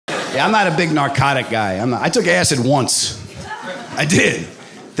Yeah, I'm not a big narcotic guy. I took acid once. I did.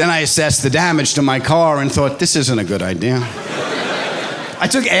 Then I assessed the damage to my car and thought, this isn't a good idea. I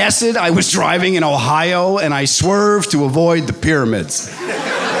took acid, I was driving in Ohio, and I swerved to avoid the pyramids.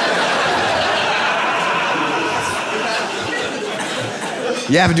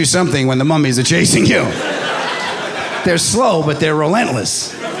 You have to do something when the mummies are chasing you. They're slow, but they're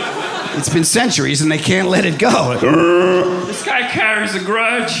relentless. It's been centuries, and they can't let it go. This guy carries a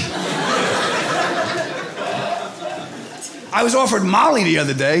grudge. I was offered Molly the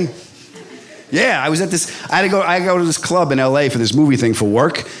other day. Yeah, I was at this. I go to this club in LA for this movie thing for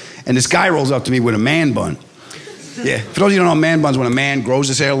work, and this guy rolls up to me with a man bun. Yeah, for those of you who don't know, man bun's when a man grows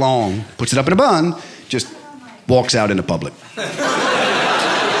his hair long, puts it up in a bun, just walks out into public.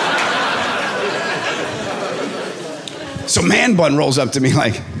 So man bun rolls up to me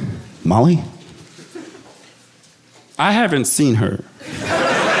like, Molly? I haven't seen her.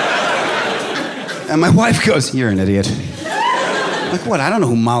 And my wife goes, you're an idiot. I'm like, what? I don't know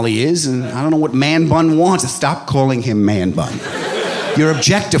who Molly is, and I don't know what man bun wants. Stop calling him man bun. You're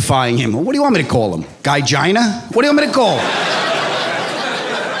objectifying him. What do you want me to call him? Guy-gina? What do you want me to call him?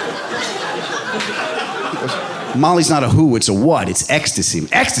 Molly's not a who, it's a what. It's ecstasy.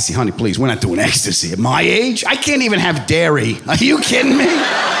 Ecstasy, honey, please. We're not doing ecstasy. At my age, I can't even have dairy. Are you kidding me?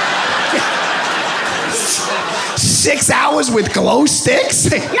 6 hours with glow sticks?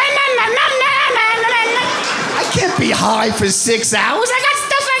 I can't be high for 6 hours. I got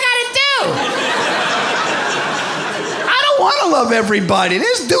stuff I gotta do. I don't want to love everybody.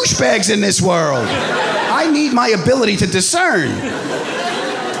 There's douchebags in this world. I need my ability to discern.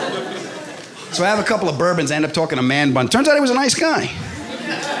 So I have a couple of bourbons, I end up talking to Man Bun. Turns out he was a nice guy.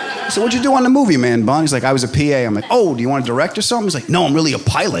 So what'd you do on the movie, Man Bun? He's like, I was a PA. I'm like, oh, do you want to direct or something? He's like, no, I'm really a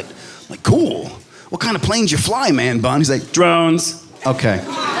pilot. I'm like, cool. What kind of planes you fly, Man Bun? He's like, drones. Okay.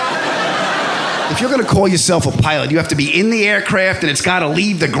 If you're gonna call yourself a pilot, you have to be in the aircraft and it's gotta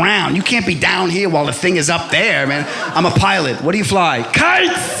leave the ground. You can't be down here while the thing is up there, man. I'm a pilot. What do you fly?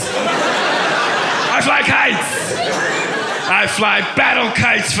 Kites! I fly kites! I fly battle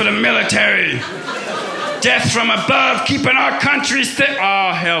kites for the military. Death from above, keeping our country safe.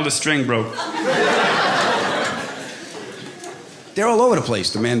 Oh, hell, the string broke. They're all over the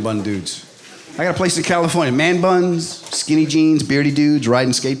place, the man bun dudes. I got a place in California. Man buns, skinny jeans, beardy dudes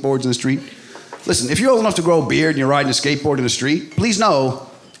riding skateboards in the street. Listen, if you're old enough to grow a beard and you're riding a skateboard in the street, please know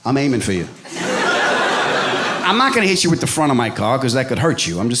I'm aiming for you. I'm not going to hit you with the front of my car because that could hurt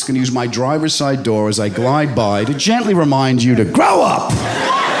you. I'm just going to use my driver's side door as I glide by to gently remind you to grow up.